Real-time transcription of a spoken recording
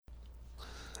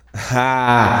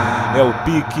É o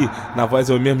pique, na voz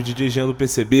é o mesmo DJ Jean Du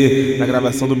Pcb, na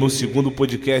gravação do meu segundo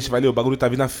podcast, valeu, o bagulho tá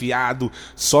vindo afiado,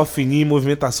 só fininho em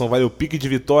movimentação, valeu, pique de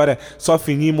vitória, só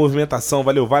fininho em movimentação,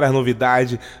 valeu, várias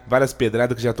novidades, várias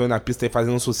pedradas que já estão aí na pista aí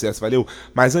fazendo sucesso, valeu.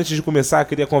 Mas antes de começar,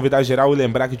 queria convidar geral e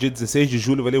lembrar que dia 16 de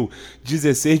julho, valeu,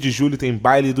 16 de julho tem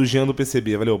baile do Jean Du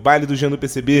Pcb, valeu, baile do Jean Du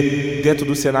Pcb, dentro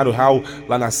do cenário hall,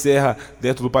 lá na Serra,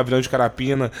 dentro do pavilhão de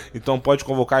Carapina, então pode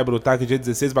convocar e brotar que dia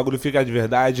 16 o bagulho fica de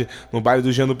verdade, no baile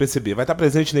do Jean Du Pcb. Vai estar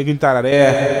presente Neguinho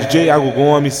Tararé, DJ Iago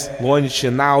Gomes, Lone,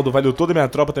 Chinaldo, valeu, toda a minha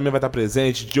tropa também vai estar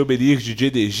presente, DJ Obelix, DJ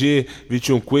DG,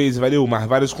 Vitinho Quaze, valeu,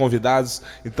 vários convidados.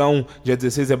 Então, dia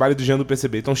 16 é baile do Jean Du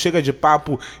Pcb. Então chega de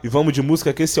papo e vamos de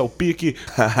música, que esse é o pique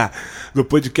do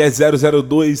podcast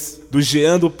 002 do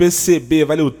Jean Du Pcb,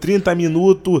 valeu, 30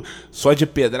 minutos só de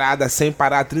pedrada, sem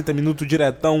parar, 30 minutos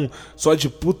diretão, só de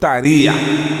putaria.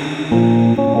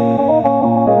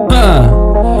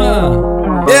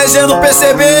 DJ do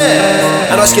PCB,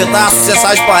 é nós que tá,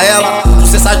 sucessagem pra ela,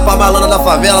 sucessagem pra malandra da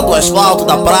favela, do asfalto,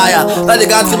 da praia. Tá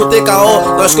ligado que não tem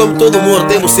caô, nós comemos todo mundo,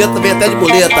 tem buceta, também até de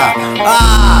boleta.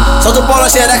 Solta o pau na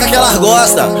xereca que elas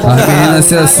gostam. As meninas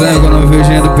se assanham quando vê o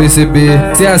Jean Du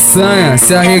Pcb, se assanha,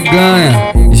 se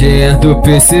arreganha, Jean Du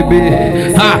PCB.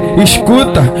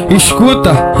 Escuta,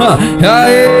 e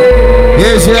aí?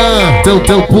 E Jean, teu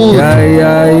pulo.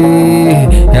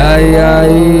 E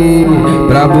aí,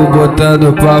 brabo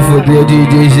botando pra fuder,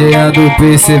 DJ Jean Du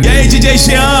PCB. E aí, DJ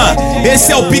Jean,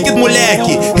 esse é o pique do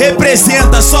moleque.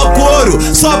 Representa só couro,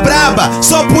 só braba,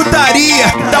 só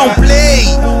putaria. Dá um play,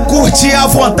 curte à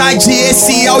vontade.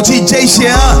 Esse é o DJ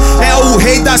Jean, é o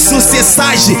rei da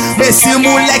sucessagem. Esse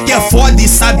moleque é foda e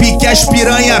sabe que as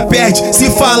piranha perde. Se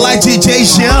falar DJ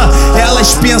Jean,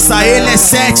 elas pensam ele é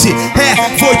 7.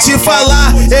 Vou te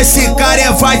falar, esse cara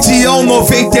é vadião.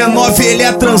 99 ele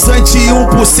é transante,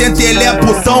 1% ele é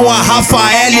putão. A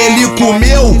Rafael ele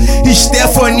comeu,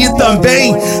 Stephanie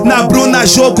também. Na Bruna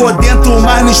jogou dentro,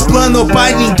 mas nos planos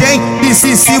pra ninguém. E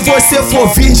se você for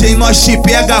virgem, nós te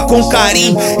pega com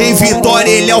carinho. Em Vitória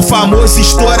ele é o famoso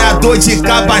estourador de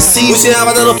cabacinho. O Jean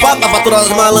vai dando papo pra todas as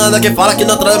malandras que fala que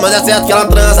não transa, mas é certo que ela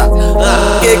transa.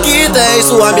 Que tem?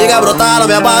 Sua amiga brotar na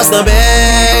minha base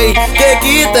também.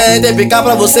 Que tem? Tem picar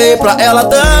pra você e pra ela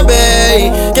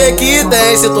também. Que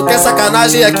tem? Se tu quer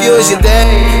sacanagem aqui hoje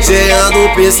tem. Jean Du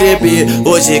Pcb,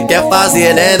 hoje quer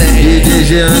fazer neném. DJ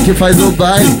Jean que faz o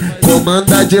baile,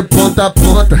 comanda de ponta a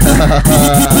ponta.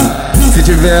 Se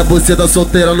tiver a buceta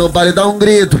solteira no baile, dá um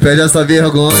grito, perde essa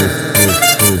vergonha.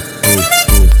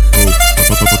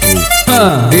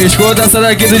 Escuta essa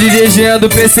daqui do DJ Jean Du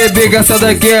Pcb, que essa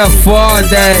daqui é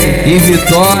foda, hein? Em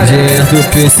Vitória, Jean Du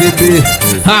Pcb.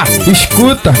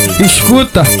 Escuta,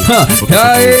 e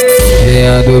aí?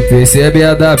 Jean Du Pcb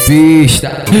é da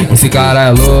pista, esse cara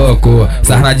é louco.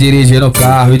 Sarna dirigindo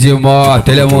carro e de moto,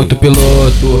 ele é muito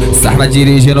piloto. Sarna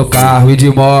dirigindo carro e de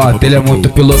moto, ele é muito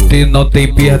piloto. E não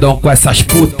tem perdão com essas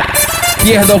putas,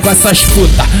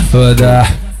 Roda,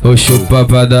 o chupa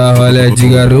pra dar rolê de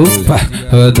garupa.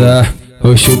 Roda,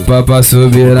 o chupa pra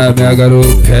subir na minha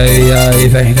garupa. E aí,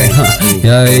 vem, e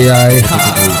aí,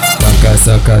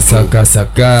 saca nessa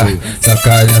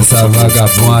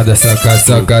vagabunda,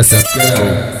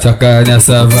 saca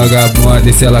nessa vagabunda.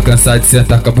 E se ela cansar de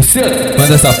sentar com a buceta,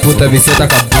 manda essa puta vir sentar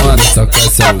com a bunda. Saca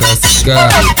nessa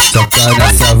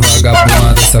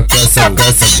vagabunda,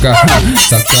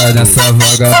 saca nessa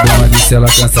vagabunda. E se ela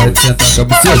cansar de sentar com a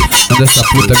buceta, manda essa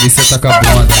puta vir sentar com a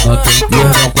bunda. Não tem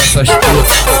perdão com essas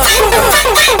putas.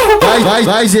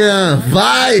 Vai Jean,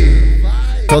 vai!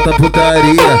 Solta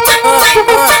putaria.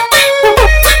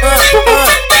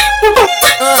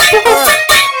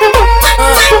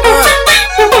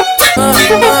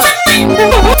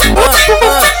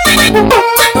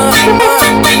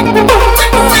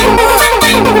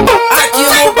 Aqui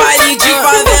no baile de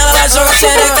favela, ela joga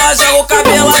xereca, ela joga o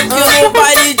cabelo. Aqui no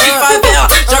baile de favela,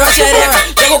 joga xereca,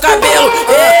 joga o cabelo.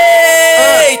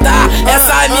 Eita,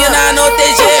 essa mina não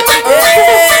tem jeito.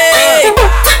 Eita,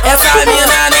 essa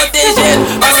mina não tem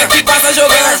jeito. Passa que passa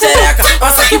jogando a xereca,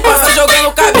 passa que passa jogando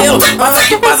o cabelo. Passa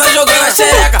que passa jogando a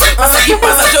xereca, passa que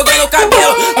passa jogando o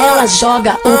cabelo. Ela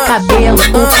joga o cabelo.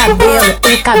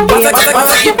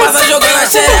 Passa que passa jogando a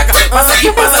xereca, passa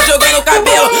que passa jogando o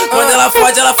cabelo. Quando ela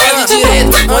fode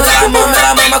direito. Quando ela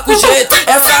mama com jeito.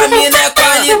 Essa mina é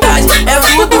qualidade, é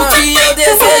tudo que eu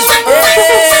desejo.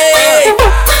 Eita,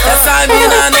 essa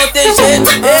mina não tem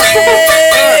jeito.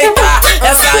 Eita,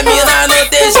 essa mina não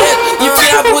tem jeito.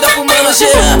 Empina a bunda pro mano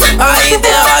Jean, aí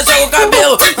dela joga o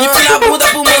cabelo. Empina a bunda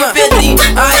pro mano Pedrinho,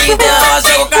 aí dela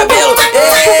joga o cabelo.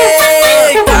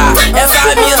 Eita,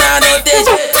 essa mina não tem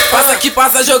jeito. Passa que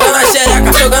passa jogando a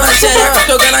xereca, jogando a xereca,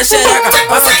 jogando a xereca.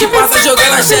 Passa que passa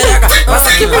jogando a xereca,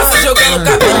 passa que passa jogando o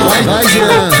cabelo. Vai,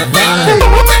 Jean, vai.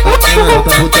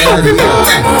 Tá putaria.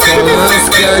 Só lance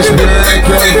que as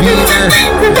brancas eu vi, né?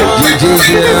 DJ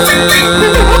Jean.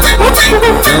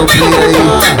 Não pia aí.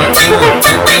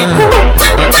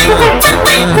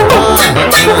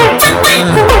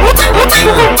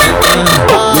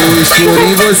 No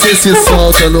escurinho você se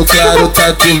solta, no claro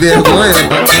tá com vergonha.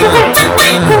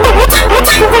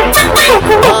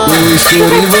 No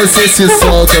escurinho você se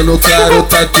solta, no claro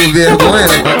tá com vergonha.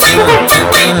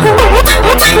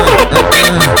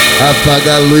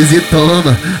 Apaga a luz e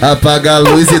toma, apaga a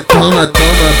luz e toma,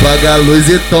 toma, apaga a luz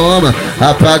e toma,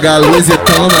 apaga a luz e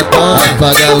toma, toma,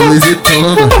 apaga a luz e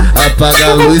toma, apaga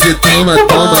a luz e toma,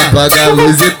 toma, apaga a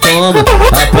luz e toma,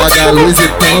 apaga a luz e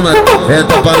toma. É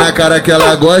tapa na cara que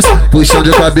ela gosta, puxão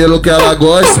de cabelo que ela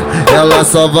gosta. Ela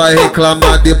só vai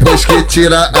reclamar depois que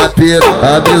tira a pera.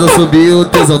 A brisa subiu, o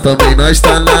tesão também, nós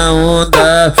tá na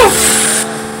onda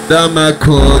da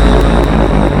maconha.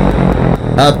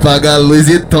 Apaga a luz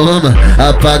e toma,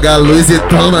 apaga a luz e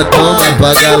toma, toma,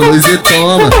 apaga a luz e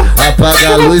toma,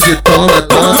 apaga a luz e toma,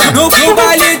 toma. No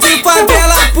baile de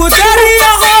favela,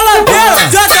 putaria rola dela.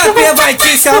 JP vai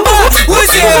te chamar, o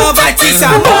Jean vai te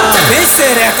chamar. Vem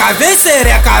xereca, vem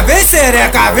xereca, vem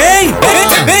xereca, vem.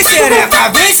 Vem xereca,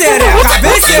 vem xereca,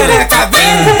 vem xereca,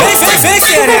 vem. Vem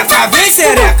xereca, vem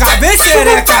xereca, vem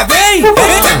xereca, vem.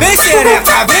 Vem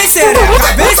xereca, vem xereca,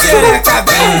 vem xereca,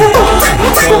 vem.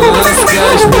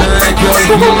 As brancas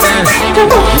eu vi, né?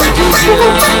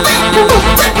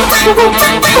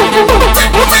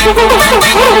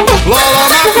 Lola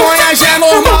maconha já é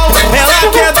normal,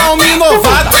 ela quer dar uma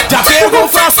inovada. Já pegou um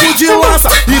frasco de lança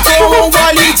e tomou um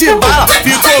gole de bala.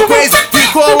 Ficou crazy,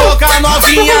 ficou louca,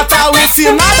 novinha tá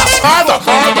alucinada.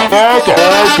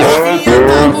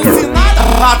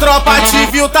 A tropa te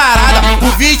viu tarada, o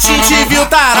Vitinho te viu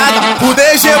tarada. O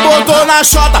DG botou na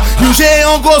chota e o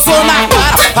Jean gozou na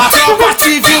cara. A tropa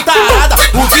te viu tarada,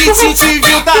 o Vitinho te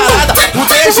viu tarada. O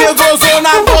DG gozou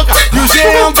na boca e o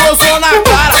Jean gozou na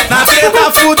cara. Na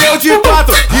treta fudeu de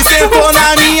quatro e sentou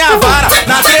na minha vara.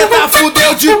 Na treta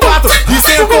fudeu de quatro e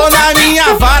sentou na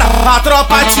minha vara. A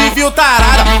tropa te viu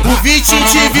tarada, o Vitinho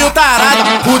te viu tarada.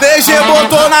 O DG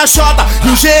botou na chota e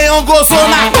o Jean gozou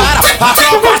na cara. A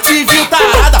tropa te viu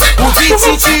tarada, o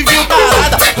Vitinho te viu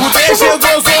tarada. O DG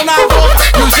gozou na boca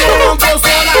e o Jean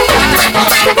gozou na cara.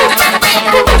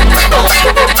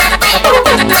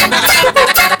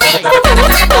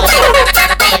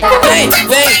 Vem,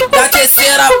 vem, da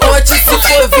terceira ponte, se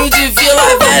for vir de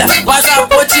Vila Velha, passa a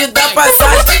ponte da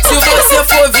passagem, se você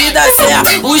for vir da Serra.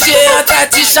 O Jean tá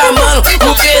te chamando,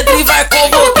 o Pedrinho vai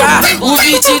convocar, o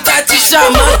Vitinho tá te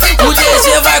chamando, o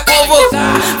DG vai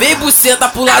convocar. Vem buceta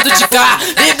pro lado de cá,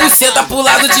 vem buceta pro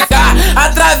lado de cá.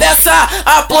 Atravessa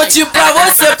a ponte pra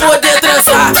você poder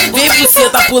transar. Vem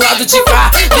buceta pro lado de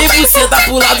cá, vem buceta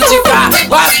pro lado de cá.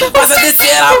 Passa a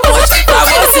descer a ponte pra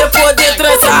você poder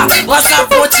transar. Passa a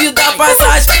ponte da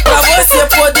passagem pra você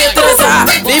poder transar.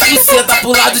 Vem buceta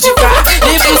pro lado de cá,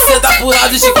 vem buceta pro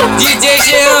lado de cá. DJ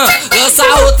Jean, lança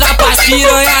outra pras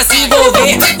piranha se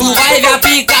envolver. Tu vai ver a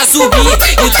pica subir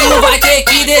e tu vai ter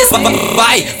que descer.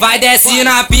 Vai desce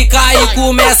na pica e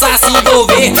começa a se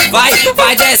envolver.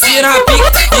 Vai desce na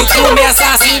pica e começa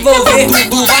a se envolver.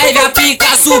 Tu vai ver a pica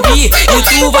subir e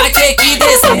tu vai ter que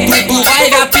descer. Tu vai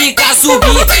ver a pica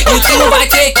subir e tu vai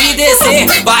ter que descer.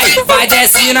 Vai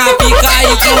desce na pica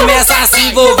e começa a se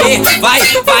envolver.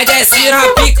 Vai desce na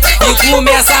pica e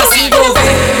começa a se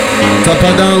envolver. Só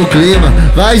pra dar um clima,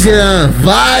 vai Jean,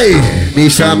 vai! Me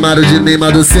chamaram de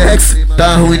Neymar do sexo.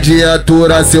 Tá ruim de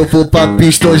aturar, se eu for pra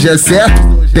pista hoje é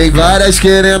certo. Tem várias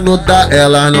querendo dar,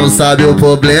 elas não sabem o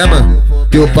problema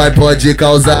que o pai pode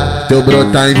causar. Teu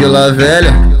brotar em Vila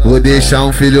Velha, vou deixar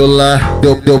um filho lá.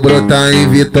 Teu brotar em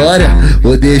Vitória,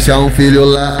 vou deixar um filho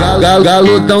lá.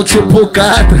 Galudão tipo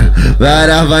catra,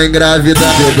 várias vai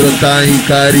engravidar. Teu brotar em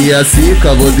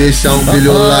Cariacica, vou deixar um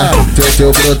filho lá.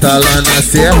 Teu brotar lá na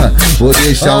Serra, vou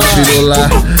deixar um filho lá.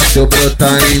 Teu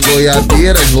brotar em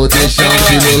Goiabeiras, vou deixar um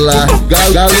filho lá.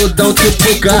 Galudão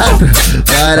tipo catra,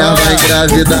 várias vai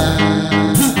engravidar.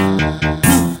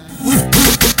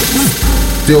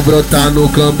 Se eu brotar no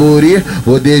Camburi,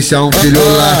 vou deixar um filho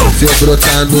lá. Se eu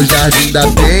brotar no Jardim da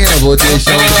Penha, vou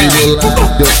deixar um filho lá.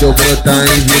 Se eu brotar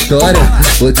em Vitória,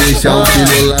 vou deixar um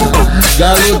filho lá.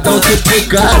 Galutão tipo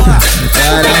cata,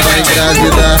 cara vai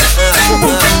engravidar.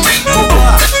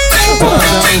 Bora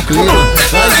no clima,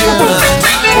 vai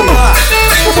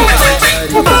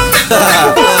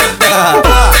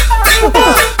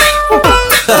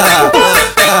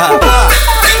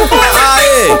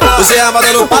Aê, O Jean vai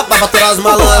dando papo pra todas as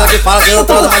malandras que fala que não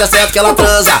transa, mas é certo que ela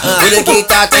transa. O neguinho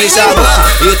tá te chamando,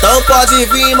 então pode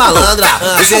vir malandra.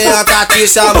 O Jean tá te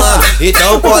chamando,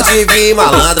 então pode vir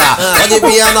malandra. Pode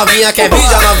vir a novinha que é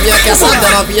virgem, a novinha que é santa, a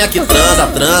novinha que transa,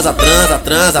 transa, transa,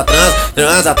 transa, transa,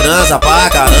 transa, transa pra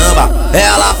caramba.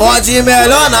 Ela pode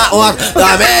melhor na onda da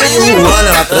Mary Juana.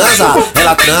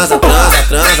 Ela transa, transa,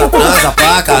 transa, transa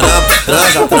pra caramba.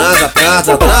 Transa, transa,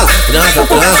 transa, transa, transa,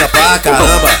 transa pra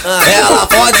caramba. Ela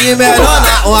pode melhor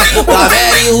na onda da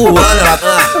Mary Juana.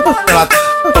 Ela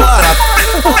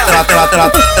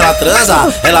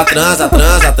transa,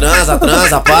 transa,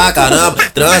 transa pra caramba.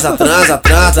 Transa, transa,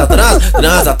 transa,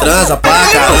 transa, transa pra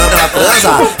caramba.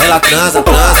 Ela transa,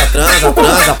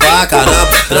 transa pra caramba.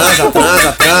 Transa,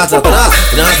 transa, transa,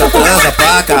 transa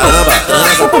pra caramba.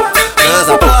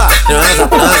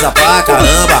 Transa pra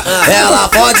caramba. Ela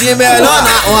pode melhor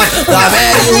na onda da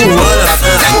Mary Juana.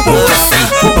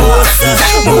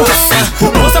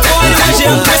 Moça, porra,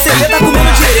 imaginando que o PCB tá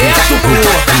comendo direto,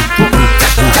 porra.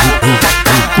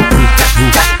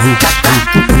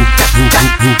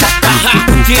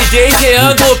 DJ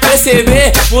Jean Du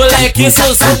Pcb, moleque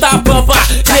Sussu tá pampa.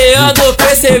 Jean Du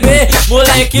Pcb,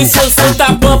 moleque Sussu tá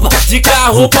pampa. De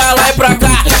carro pra lá e pra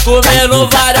cá, comendo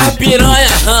várias piranha.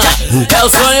 É o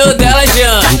sonho dela,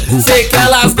 Jean. Sei que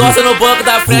elas gostam no banco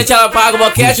da frente, ela paga o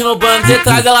boquete, no banco de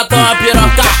trás ela toma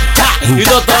piroca.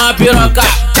 Então toma piroca.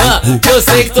 Eu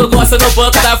sei que tu gosta no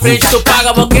banco da frente, tu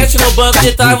paga boquete, no banco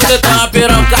de trás você toma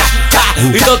piroca.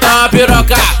 Então toma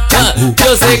piroca.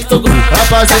 Eu sei que tu gosta.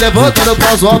 Rapaz, se levanta no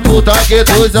pau, sua puta, que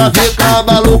tu já fica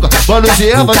maluca. Mano,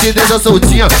 Jean vai te deixar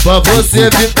soltinha, pra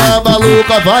você ficar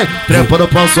maluca. Vai, trepa no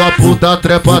pau, sua puta,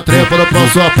 trepa, trepa no pau,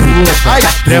 sua puta. Ai,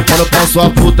 trepa no pau, sua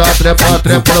puta, trepa,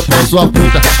 trepa no pau, sua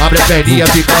puta. Abre a perninha,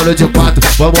 fica no de quatro,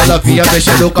 vamos na via,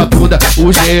 mexendo com a bunda.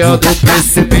 O Jean Du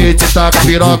Pcb te taca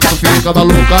piroca, tu fica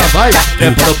maluca. Vai,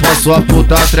 trepa no pau, sua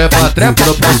puta, trepa, trepa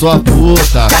no pau, sua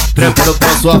puta. Trepa no pau,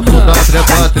 sua puta,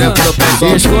 trepa, trepa no pau, sua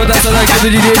puta. Escuta essa daqui do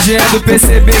DJ Jean Du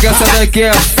Pcb, que essa daqui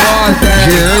é foda.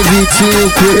 Jean Vitinho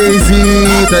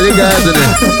Crazy, tá ligado,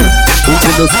 né? Um com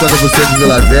meus quando você é de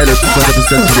Vila Velha, outro quando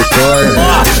você é de Vitória.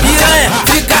 Piranha,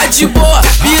 fica de boa,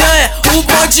 piranha, o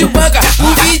bonde banca,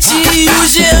 o Vitinho e o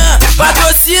Jean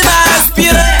patrocina as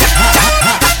piranha.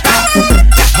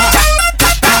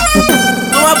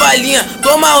 Toma balinha,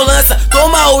 toma o lança,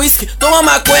 toma o uísque, toma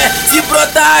maconha. Se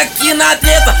brotar aqui na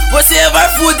treta, você vai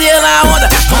fuder na onda.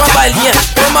 Toma balinha,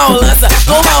 toma o lança,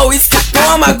 toma o uísque,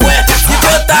 toma maconha. Se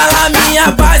brotar na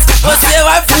minha base, você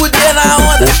vai fuder na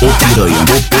onda. Ô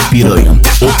piranha,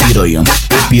 ô piranha,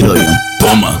 ô piranha.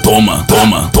 Toma, toma,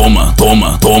 toma, toma,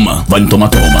 toma, toma. Vai, toma,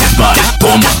 toma, vai,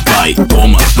 toma, vai,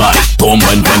 toma, vai, toma,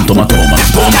 vai, toma, toma,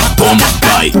 toma, toma,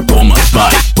 vai, toma,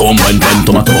 vai, toma, vai,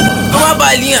 toma, toma. Toma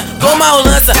balinha, toma o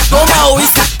lança, toma o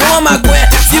uísque, toma maconha.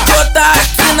 Se brotar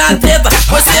aqui na treta,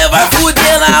 você vai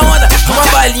fuder na onda. Toma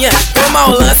balinha, toma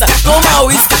o lança, toma o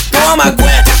uísque, toma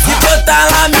maconha. Se brotar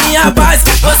na minha base,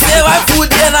 você vai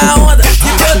fuder na onda.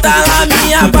 Se brotar na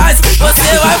minha base,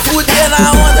 você vai fuder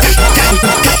na onda.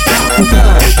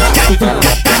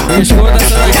 Escuta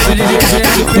essa daqui do DJ Jean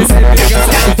Du Pcb, que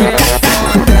essa daqui é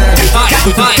foda.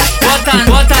 Vai, bota,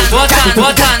 bota, bota,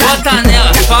 bota, bota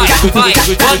nela. Vai,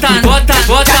 bota, bota,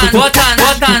 bota, bota,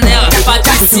 bota nela.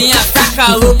 Patricinha fica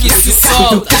louca e se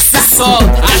solta, se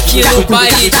solta. Aqui no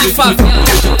baile de favela.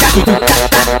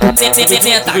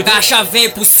 Senta, agacha, vem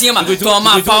por cima,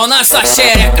 toma pau na sua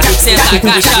xereca. Senta,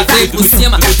 agacha, vem por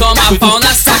cima, toma pau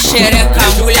na sua xereca.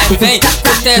 Mulher vem,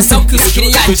 proteção que os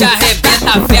cria te arrebenta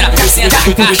a fera. Senta,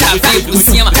 agacha, vem por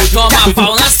cima, toma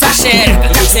pau na sua xereca.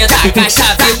 Senta,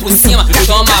 agacha, vem por cima,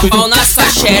 toma pau na sua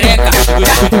xereca.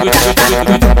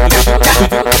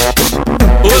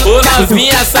 Ô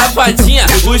novinha safadinha,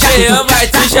 o Jean vai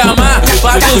te chamar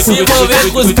pra tu se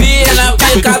envolver com os pia na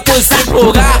pica, tu se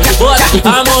empolgar. Bota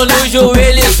a mão no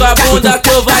joelho e sua bunda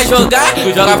tu vai jogar.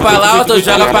 Joga pra lá, tu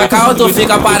joga pra cá, tu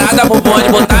fica parada pro bonde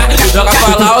botar. Joga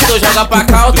pra lá, tu joga pra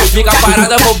cá, tu fica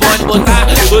parada pro bonde botar.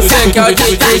 Você quer o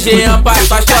DJ Jean pra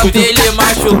sua chota ele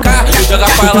machucar. Joga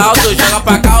pra lá, tu joga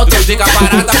pra cá, tu fica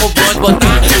parada pro bonde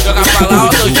botar. Joga pra lá,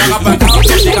 tu joga pra cá,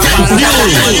 tu fica parada pro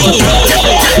bonde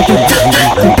botar.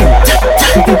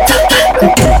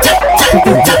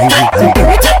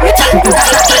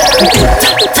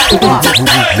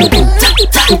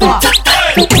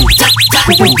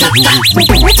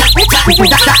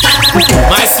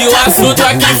 Mas se o assunto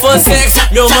aqui for sexo,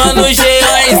 meu mano Jean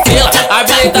é estrela.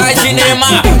 Habilidade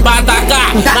Neymar pra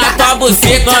atacar na tua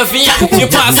buceta, novinha, te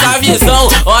passar visão.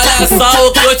 Olha só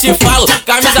o que eu te falo,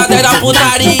 camisa 10 da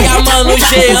putaria, mano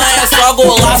Jean é só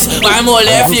golaço. Vai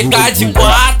mulher ficar de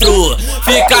quatro,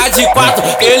 ficar de quatro.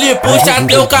 Ele puxa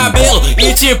teu cabelo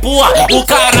e te empurra o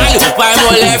caralho. Vai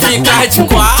mulher ficar de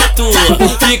quatro,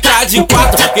 ficar de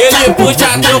quatro. Ele puxa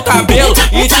teu cabelo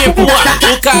e te empurra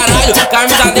o caralho.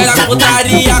 Camisa 10 da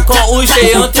putaria, com o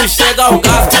Jean tu chega ao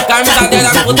gasto. Camisa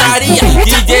 10 da putaria,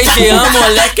 DJ Jean,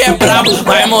 moleque é brabo.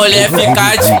 Vai mulher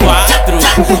ficar de quatro,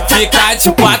 ficar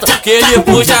de quatro. Que ele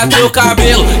puxa teu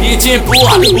cabelo e te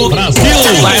empurra o Brasil.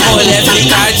 Vai mulher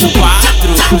ficar de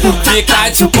quatro,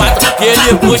 ficar de quatro. Que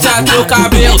ele puxa teu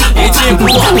cabelo e te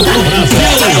empurra o Brasil.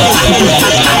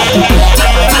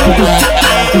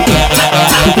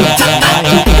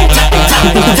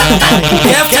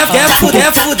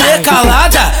 Quer fuder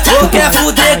calada ou quer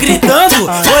fuder gritando?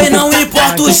 Oi, não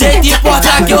importa o jeito,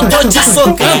 importa que eu tô te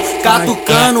socando,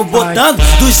 catucando, botando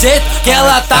do jeito que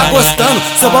ela tá gostando.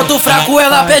 Se eu boto fraco,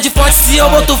 ela pede forte, se eu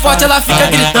boto forte, ela fica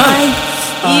gritando.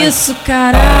 Isso,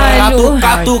 caralho.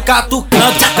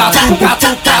 Catucando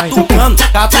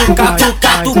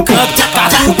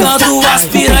as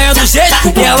piranhas do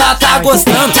jeito que ela tá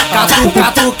gostando.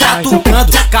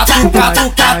 Catucando.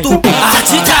 A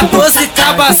de 14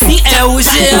 caba assim é o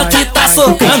Jean que tá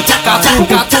socando.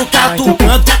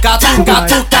 Catucando.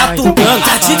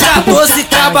 A de 14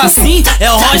 caba assim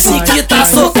é o Roche que tá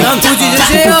socando. O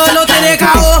DJ Jean não tem nem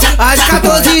caô, a de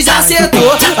 14 já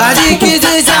acertou, a de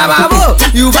 15 já babou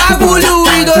e o bagulho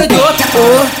endoidou.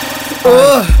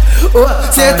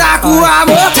 Cê tá com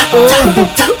amor,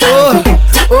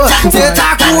 cê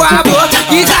tá com amor,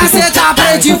 e já cê tá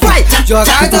frente, vai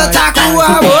jogar, então tá com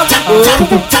amor,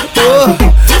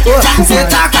 cê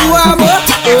tá com amor,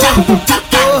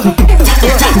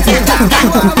 cê tá com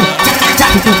amor.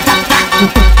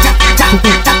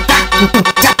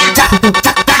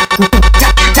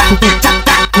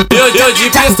 Eu de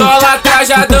pistola,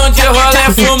 trajadão de rolê,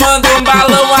 fumando um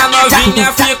balão. A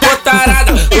novinha ficou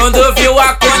tarada quando viu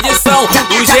a condição.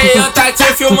 O Jean tá te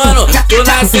filmando, tu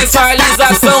na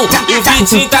sensualização. O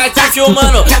Vitinho tá te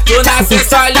filmando, tu na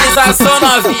sensualização,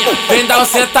 novinha. Vem dar um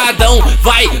sentadão,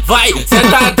 vai,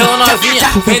 sentadão, novinha.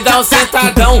 Vem dar um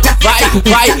sentadão,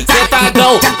 vai,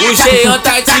 sentadão. O Jean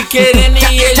tá te querendo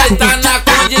e ele tá na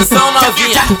condição,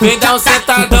 novinha. Vem dar um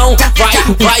sentadão,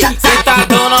 vai,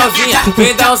 sentadão, novinha.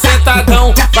 Vem dar um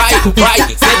sentadão, vai,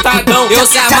 sentadão. Eu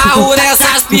se amarro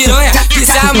nessas piranha que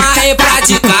se amarra em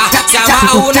praticar. Se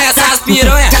amarro nessas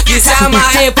piranha que se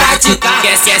amarra em praticar.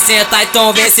 Quer sentar,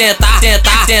 então vem sentar.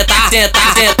 Sentar.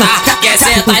 Quer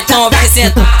sentar, então vem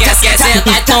sentar. Quer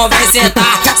sentar, então vem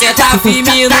sentar. Cê tá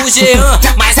firme no Jean,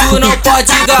 mas tu não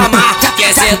pode gamar.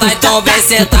 Quer sentar, então vem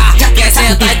sentar. Quer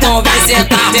sentar, então vem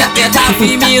sentar. Cê tá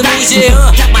firme no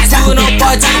Jean, mas tu não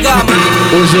pode gamar.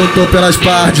 Hoje eu tô pelas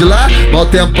partes de lá, mal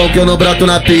tempão que eu não broto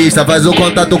na pista. Faz o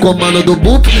contato com o mano do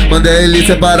Bup, manda ele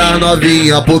separar a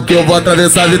novinha, porque eu vou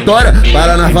atravessar a Vitória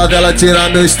para na favela tirar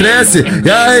meu estresse. E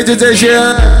aí DJ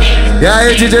Jean, e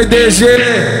aí DJ DG,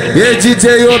 e aí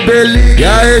DJ Obeli, e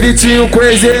aí Vitinho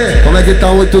Crazy. Como é que tá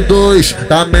o 82?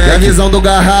 Tá Mac. E a visão do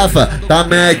Garrafa? Tá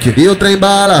Mac. E o trem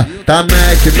bala? Tá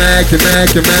Mac.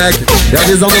 E a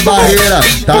visão do Barreira?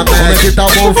 Tá Mac. Como é que tá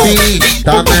o Bonfim?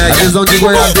 Tá Mac. A visão de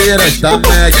Goiabeiras? Tá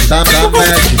Mac.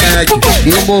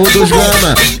 E o Morro dos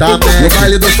Gama? Tá Mac. E o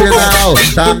baile do final?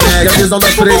 Tá Mac. E a visão da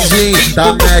Fredim? Tá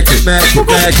Mac.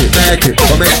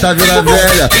 Como é que tá Vila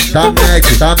Velha? Tá Mac.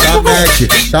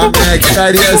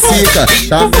 Cariacica?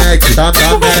 Tá Mac.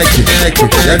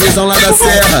 E a visão lá da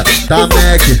Serra? Tá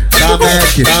Mac.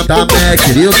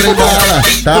 E o trem bala?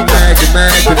 Tá Mac.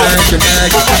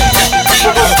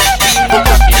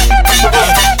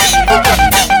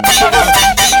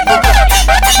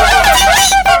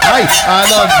 Ai, a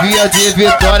novinha de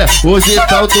Vitória, hoje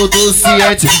tão tudo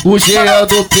ciente. O Jean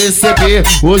do PCB,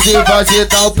 hoje vai te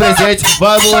dar um presente.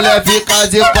 Vai mulher ficar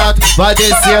de quatro, vai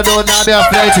descendo na minha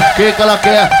frente. Que ela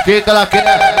quer?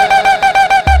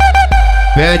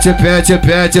 Pente,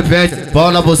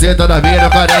 pau na buzeta da mina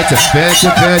carente. Pente,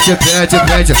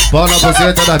 pau na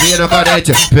buzeta da mina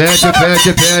carente.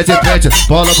 Pente,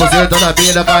 pau na buzeta da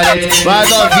mina carente. Vai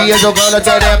novinha jogando a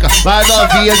tchereca,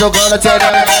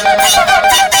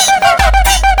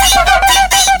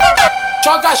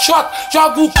 Joga shot,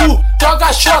 joga o cu,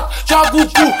 joga shot, joga o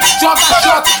cu, joga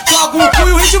shot, joga o cu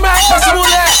e o ritmo é esse,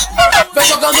 moleque. Vem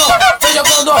jogando, vem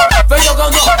jogando, vem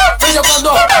jogando, vem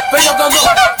jogando, vem jogando,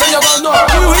 vem jogando.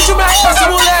 E o ritmo é esse,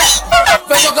 moleque.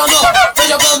 Vem jogando, vem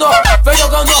jogando, vem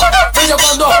jogando, vem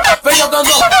jogando, vem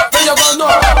jogando, vem jogando.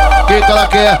 Que ela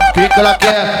quer, que ela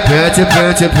quer? Pente,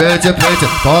 pente, pente, pente.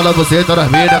 Fala você, tá nas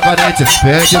mina carente.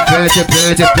 Pente, pente,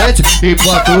 pente, pente. E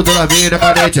bota tudo na mina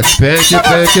carente. Pente,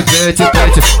 pente, pente,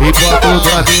 pente. E bota tudo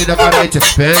na mina carente.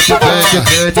 Pente, pente,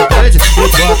 pente, pente. E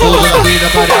bota tudo na mina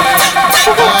carente.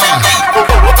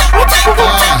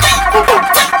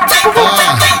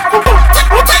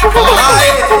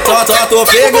 Só tô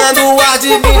pegando o ar de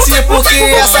 20 porque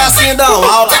essa sim dão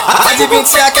aula. A de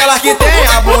 20 é aquela que tem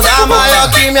a bunda maior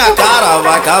que minha cara.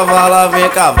 Vai cavala, vem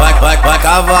cá, vai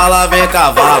cavala, vem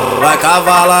cavalo. Vai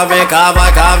cavala, vem cá,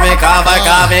 vai cá, vem cá, vai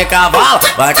cá, vem cavalo.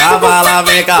 Vai cavala,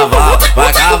 vem cavalo,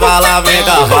 vai cavala, vem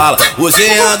cavalo. O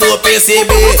Jean do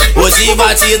PCB hoje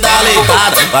vai te dar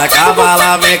leitada. Vai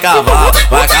cavala, vem cavalo,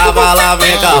 vai cavala,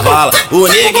 vem cavalo. O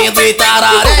neguinho do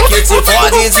Itararé que te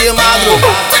fode de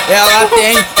madrugada. Ela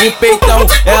tem um peitão,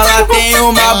 ela tem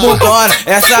uma bundona.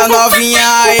 Essa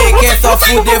novinha aí quer só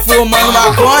fuder fumando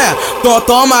maconha.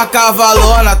 Toma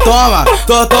cavalona, toma,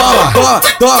 toma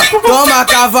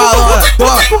cavalona,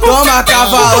 toma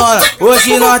cavalona.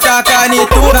 Hoje nós tá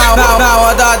canitu na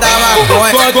onda da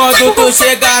maconha. Quando tu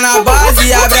chegar na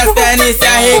base, abre as pernas e se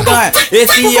arreganha.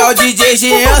 Esse é o DJ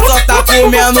Jean, só tá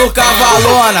comendo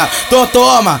cavalona.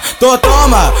 Toma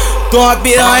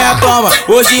piranha, toma.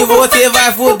 Hoje você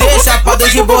vai fuder, chapado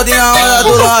de bode na hora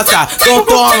do lança.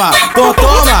 Toma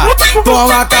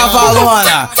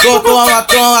cavalona.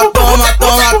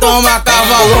 Toma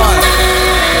cavalona.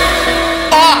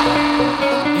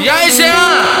 E aí,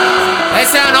 Jean?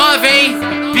 Essa é a nova, hein?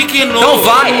 Pique novo. Então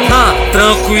vai,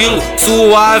 tranquilo,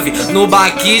 suave, no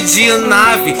baque de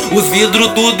nave. Os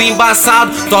vidros tudo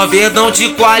embaçado, só verdão de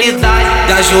qualidade.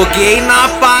 Já joguei na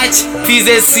parte, fiz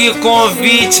esse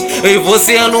convite. Eu e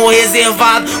você no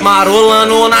reservado,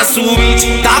 marolando na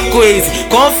suíte. Tá crazy,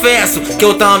 confesso que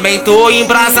eu também tô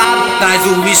embrasado. Traz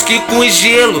o whisky com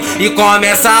gelo e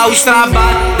começa os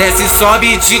trabalhos. Desce,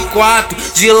 sobe de 4,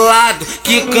 de lado,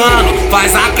 quicando.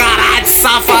 Faz a cara de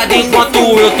safado enquanto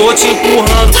eu tô te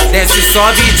empurrando. Desce,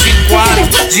 sobe de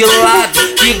 4, de lado,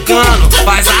 quicando.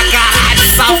 Faz a cara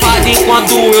de safado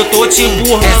enquanto eu tô te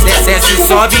empurrando. Desce,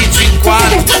 sobe de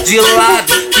 4, de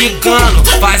lado, quicando.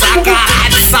 Faz a cara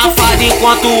de safado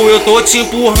enquanto eu tô te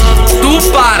empurrando. Tu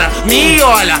para, me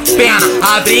olha, perna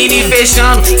abrindo e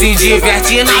fechando. Se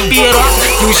diverte na piroca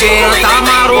que o Jean tá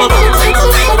maroto.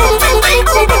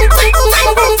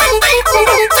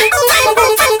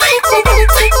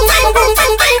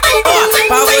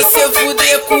 Pra você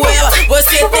fuder com ela,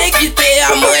 você tem que ter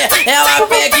a manha. Ela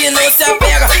pega e não se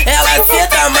apega. Ela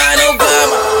senta, mas não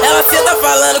gama. Ela senta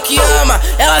falando que ama.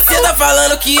 Ela senta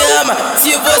falando que ama.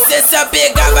 Se você se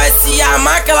apegar, vai se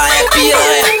amar que ela é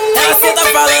piranha. Ela senta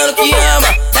falando que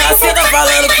ama. Ela senta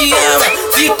falando que ama.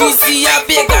 Se tu se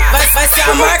apegar, vai se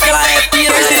amar que ela é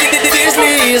piranha.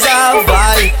 Desliza,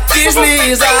 vai,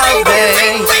 desliza,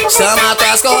 vem. Chama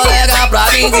tuas colegas pra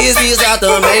vir deslizar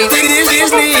também.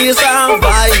 Desliza,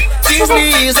 vai,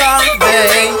 desliza,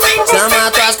 vem. Chama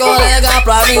tuas colegas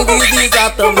pra vir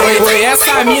deslizar também. Foi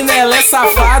essa mina, ela é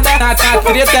safada. Na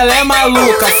treta ela é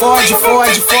maluca. Fode,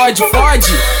 fode, fode,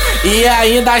 fode. E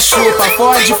ainda chupa.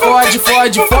 Fode, fode,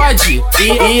 fode, fode.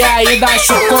 E ainda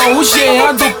chupa. Com o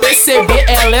Jean do PCB,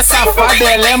 ela é safada,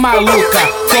 ela é maluca.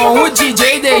 Com o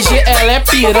DJ DG, ela é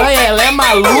piranha, ela é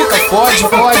maluca. Fode,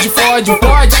 fode, fode,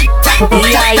 fode.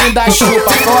 E ainda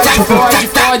chupa. Fode, fode,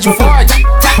 fode, fode.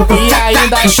 E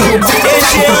ainda chupa. Ei,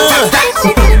 Jean,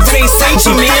 sem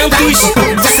sentimentos,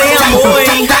 sem amor,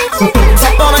 hein?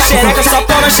 Só pau na xereca, só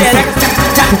pau na xereca.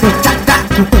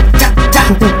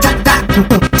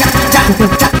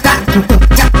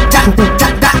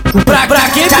 Pra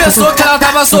quem pensou que ela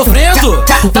tava sofrendo,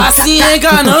 tá se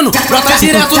enganando. Brota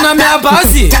direto na minha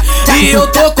base e eu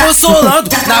tô consolando.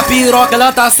 Na piroca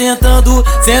ela tá sentando,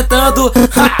 sentando.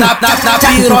 Na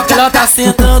piroca ela tá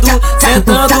sentando,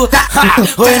 sentando.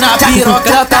 Oi, na piroca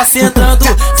ela tá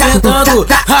sentando, sentando.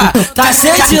 Tá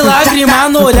cheio de lágrima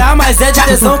no olhar, mas é de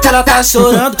tesão que ela tá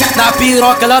chorando. Na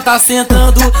piroca ela tá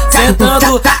sentando,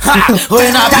 sentando.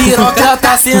 Oi, na piroca ela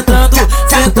tá sentando,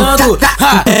 sentando.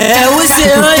 É o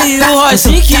Jean e o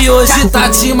Roginho que hoje tá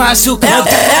te machucando.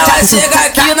 Ela chega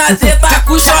aqui na treta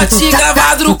com shot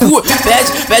gravado no cu.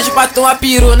 peru. Pede pra tomar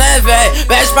peru, né, véi?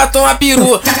 Pede pra tomar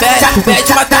peru.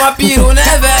 Pede pra tomar peru,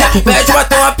 né, véi? Pede pra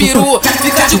tomar peru.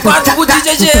 Fica de quatro pro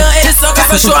DJ Jean, ele soca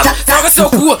essa chota, soca seu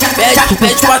cu.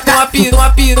 Pede pra tomar peru,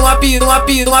 uma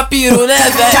peru,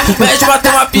 né, véi? Pede pra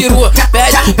tomar peru.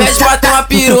 Pede pra tomar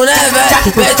peru, né,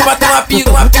 véi? Pede pra tomar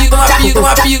peru, uma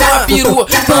peru.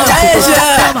 Aê,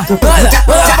 Jean, manda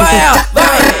pra ela,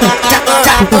 vai.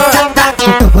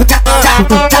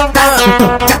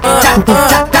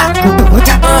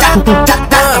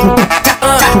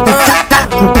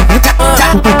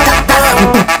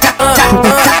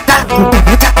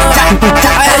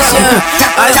 Aê, Jean,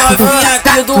 as novinhas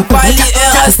aqui do baile,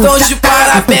 elas tão de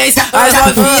parabéns. As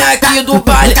novinhas aqui do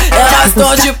baile, elas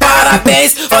tão de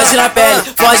parabéns. Fode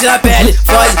na pele,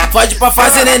 fode pra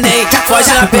fazer neném.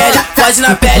 Fode na pele,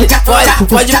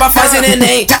 fode pra fazer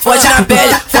neném. Fode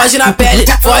na pele,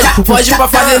 fode pra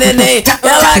fazer neném.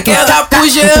 Ela quer dar pro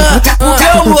Jean, porque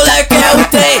o moleque é o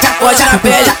trem. Fode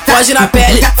na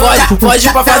pele, fode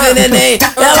pra fazer neném.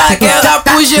 Ela quer dar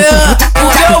pro Jean,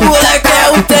 porque o moleque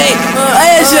é o trem.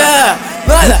 Aê, Jean,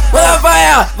 manda pra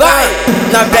ela, vai.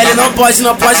 Na pele não pode,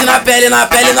 na pele não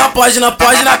pode,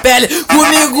 na pele.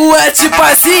 Comigo é tipo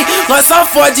assim, nós só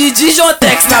fode de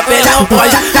Jontex. Na pele não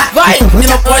pode, vai. E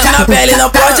não pode na pele, não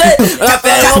pode. Na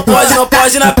pele não pode,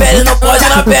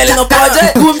 na pele não pode.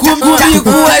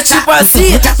 Comigo é tipo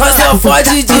assim, nós só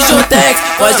fode de Jontex.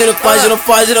 Fode, não pode,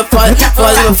 moleque. Fode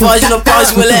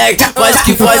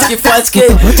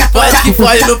que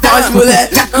fode, não pode,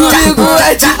 moleque. Comigo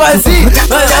é tipo assim,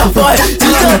 nós só fode de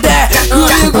Jontex.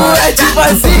 Comigo é tipo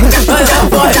assim, nós só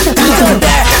fode de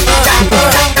Jontex.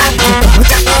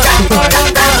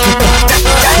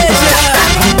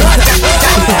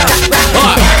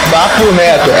 Papo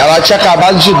reto, ela tinha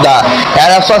acabado de dar.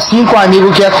 Era só 5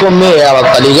 amigos que ia comer ela,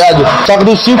 tá ligado? Só que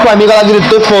dos 5 amigos ela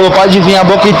gritou e falou: pode vir a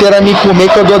boca inteira me comer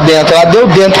que eu dou dentro. Ela deu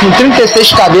dentro com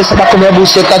 36 cabeças pra comer a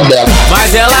buceta dela.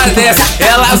 Mas ela desce,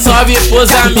 ela sobe pros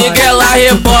amigos, ela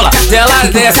rebola. Ela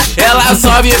desce, ela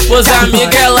sobe pros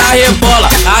amigos, ela rebola.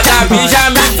 A Gabi já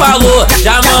me falou,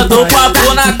 já mandou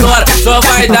papo na tora. Só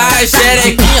vai dar a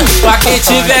xerequinha pra quem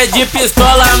tiver de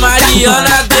pistola.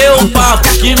 Mariana deu um papo,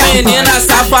 que menina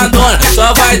safadona.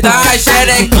 Só vai dar a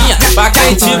xerequinha pra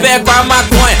quem tiver com a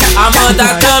maconha. Amanda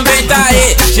também tá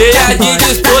aí, cheia de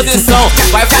disposição.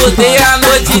 Vai foder a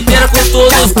noite inteira com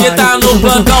todos que tá no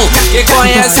plantão. Quem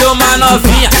conhece uma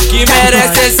novinha que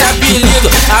merece esse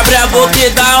apelido, abre a boca e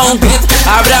dá um grito,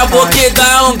 abre a boca e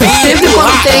dá um grito. Sempre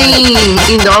quando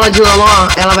tem em dólar de loló,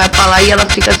 ela vai falar e ela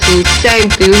fica assim,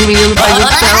 sempre. Os meninos fazem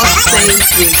isso ela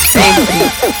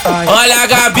sempre. Olha a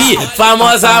Gabi,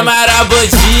 famosa Mara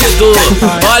Bandido.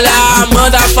 Olha a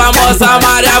Amanda, famosa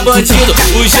Maria Bandido.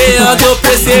 O Jean Du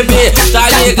Pcb, tá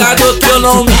ligado que eu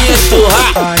não minto.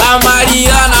 A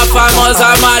Mariana,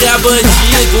 famosa Maria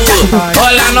Bandido.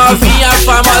 Olha a novinha,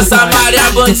 famosa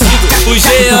Maria Bandido. O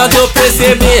Jean Du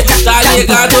Pcb, tá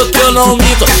ligado que eu não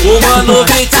minto. O Mano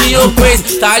 21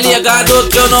 Crazy, tá ligado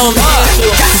que eu não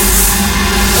minto.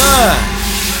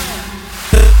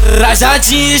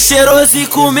 Rajadinho, cheiroso e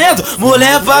com medo,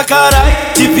 mulher pra caralho,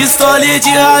 de pistola e de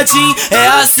radinho, é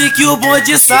assim que o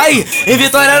bonde sai. Em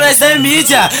Vitória nós é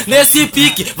mídia, nesse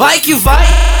pique, vai que vai,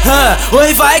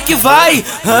 oi vai que vai,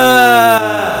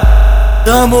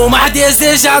 Tamo mais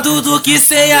desejado do que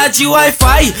senha de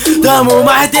Wi-Fi. Tamo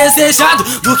mais desejado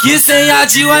do que senha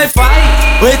de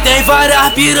Wi-Fi. Oi, tem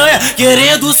várias piranha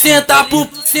querendo sentar pro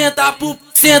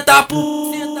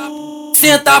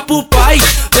pai.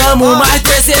 Tamo mais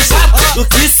desejado do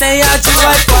que senha de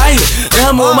Wi-Fi.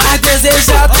 Tamo mais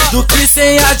desejado do que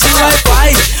senha de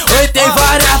Wi-Fi. Oi, tem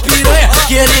várias piranha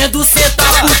querendo sentar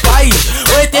pro pai.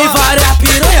 Oi, tem várias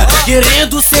piranha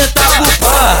querendo sentar pro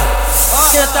pai.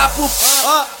 Sentar pro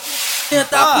pai.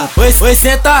 Oi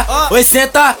sentar, oi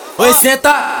sentar, oi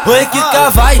sentar, oi quica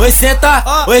vai. Oi sentar,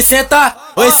 oi sentar,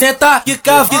 oi sentar,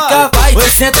 quica vai. Oi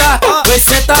sentar, oi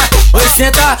sentar, oi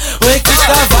sentar, oi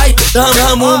quica vai.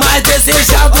 Tamo mais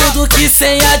desejado do que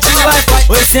senha de Wi-Fi.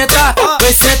 Oi sentar,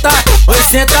 oi sentar, oi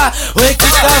sentar, oi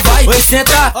quica vai. Oi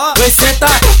sentar, oi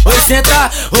sentar, oi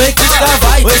sentar, oi quica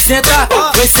vai. Oi sentar,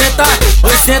 oi sentar,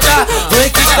 oi sentar, oi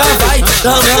quica vai.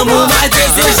 Tamo mais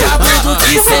desejado do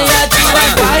que senha de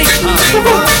Wi-Fi.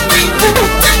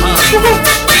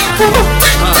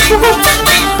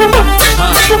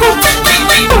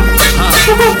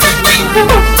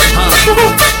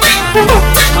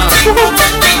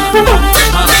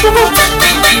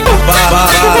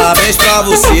 Parabéns pra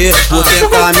você por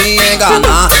tentar me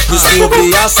enganar.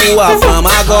 Descobri a sua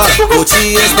fama, agora vou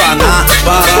te explanar.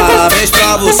 Parabéns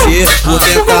pra você por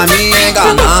tentar me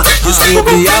enganar.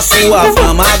 Descobri a sua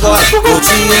fama, agora vou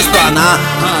te explanar.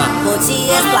 vou te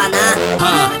explanar,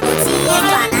 vou te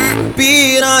explanar.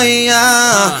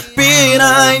 Piranha,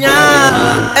 piranha,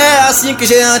 é assim que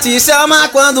Jean te chama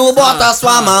quando bota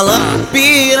sua malandra.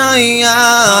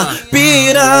 Piranha,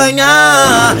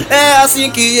 piranha, é assim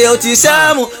que eu te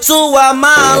chamo, sua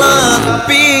malandra.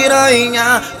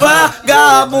 Piranha,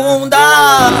 vagabunda,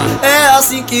 é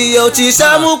assim que eu te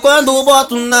chamo quando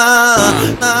boto na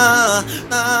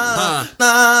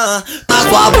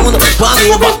sua bunda.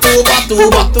 Quando boto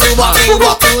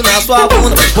na sua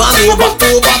bunda. Quando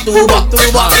boto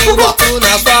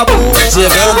na sua bunda.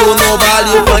 Chegando no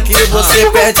baile funk você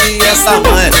perde essa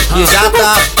manha, que já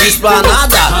tá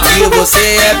explanada que você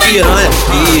é piranha.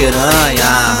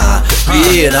 Piranha,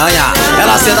 piranha,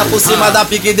 ela senta por cima da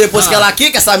pique depois que ela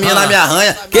quica, essa mina me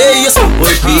arranha. Que isso?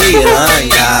 Foi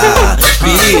piranha,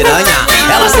 piranha,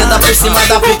 ela senta por cima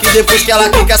da pique depois que ela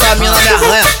quica, essa mina me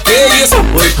arranha. Que isso?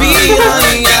 Foi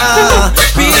piranha,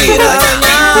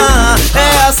 piranha,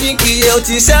 é assim que eu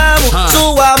te chamo,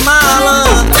 sua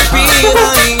malandra.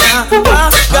 Piranha,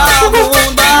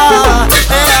 vagabunda,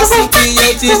 é assim que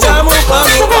eu te chamo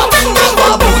quando boto na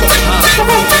sua bunda.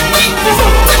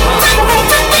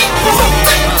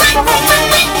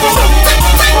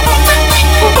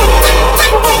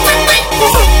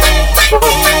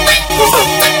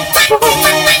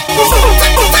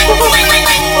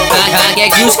 Quer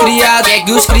que os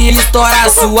cria estoura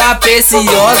sua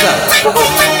preciosa.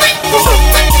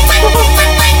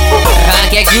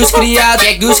 Quer que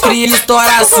os cria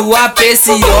estoura sua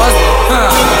preciosa.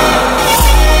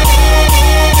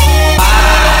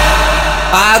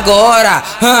 Agora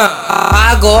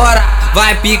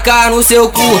vai picar no seu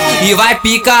cu e vai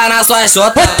picar na sua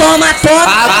xota. Toma.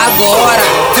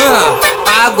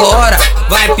 Agora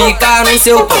vai picar no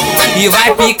seu cu e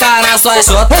vai picar na sua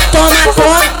xota. Toma.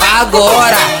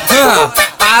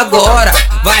 Agora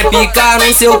vai picar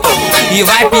no seu cu e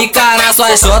vai picar na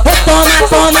sua xota. Toma.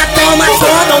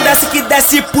 Não desce que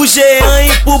desce pro Jean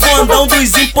e pro bondão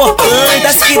dos importantes.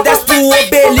 Desce que desce pro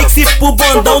Obelix e pro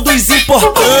bondão dos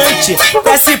importantes.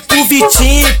 Desce pro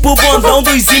Vitinho e pro bondão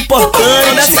dos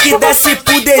importantes. Desce que desce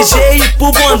pro DG e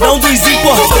pro bondão dos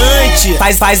importantes.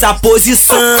 Faz a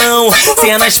posição,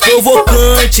 cenas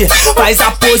provocantes. Faz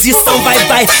a posição,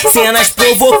 vai, cenas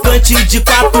provocantes. De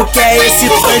quatro que é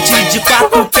excitante, de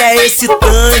quatro que é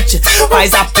excitante.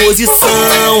 Faz a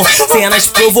posição, cenas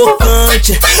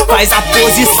provocantes. Faz a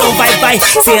posição, vai,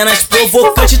 cenas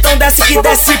provocantes. Então desce que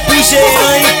desce pro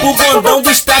Jean e pro bondão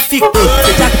dos traficantes.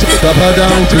 Só pra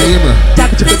dar um clima,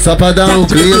 só pra dar um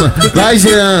clima. Vai,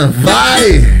 Jean,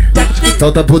 vai!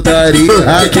 Solta putaria,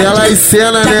 aquelas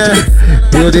cenas, né?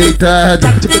 Eu deitado,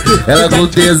 ela com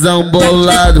tesão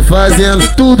bolado, fazendo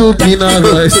tudo que nós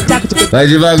gosta. Vai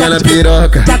devagar na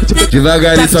piroca,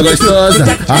 devagarinho só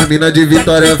gostosa. As mina de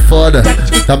Vitória é foda,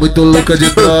 tá muito louca de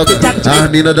droga. As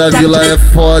mina da Vila é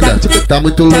foda, tá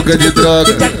muito louca de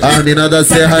droga. As mina da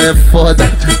Serra é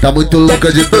foda, tá muito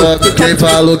louca de droga. Quem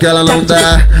falou que ela não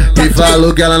dá, quem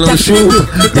falou que ela não chupa,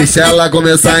 deixa ela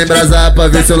começar a embrasar pra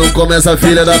ver se eu não começo a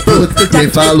filha da puta. Quem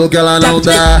falou que ela não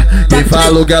dá, quem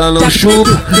falou que ela não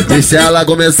chupa, deixa ela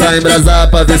começar a embrasar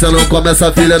pra ver se eu não começo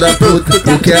a filha da puta.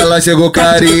 Porque ela chegou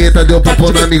careta, deu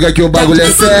papo na amiga que o bagulho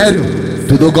é sério.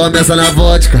 Tudo começa na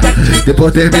vodka,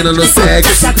 depois termina no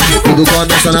sexo. Tudo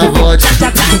começa na vodka,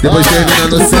 depois termina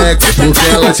no sexo. Porque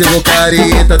ela chegou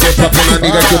careta, deu papo na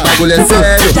amiga que o bagulho é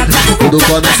sério. Tudo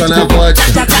começa na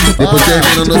vodka, depois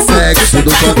termina no sexo.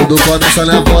 Tudo começa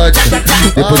na vodka,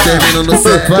 depois termina no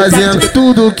sexo. Fazendo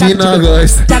tudo que nós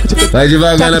gosta. Vai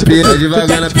devagar na piroca, vai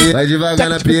devagar na piroca, vai devagar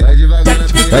na piroca,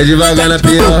 vai devagar na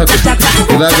piroca,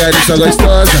 devagarinho só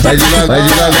gostosa. Vai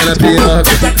devagar na piroca,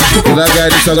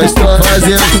 devagarinho só gostosa.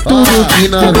 Fazendo tudo que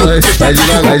nós gosta. Vai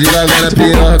devagar na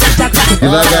piroca,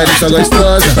 devagarinho só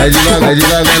gostosa. Vai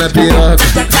devagar na piroca,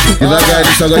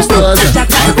 devagarinho só gostosa.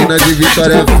 A mina de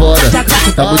Vitória é foda,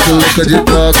 tá muito louca de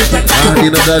droga. A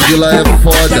mina da Vila é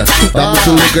foda, tá muito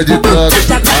louca de droga.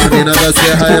 A mina da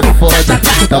Serra é foda,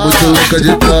 tá muito louca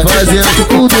de droga. Fazendo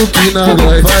tudo que nós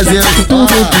gosta, fazendo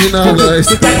tudo que nós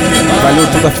gosta. Valeu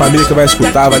toda a família que vai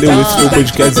escutar, valeu, esse foi o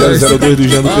podcast 002 do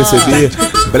Jean do PCB.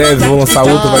 Breve vou lançar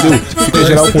outro, valeu, fica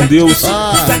geral com Deus,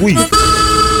 fui.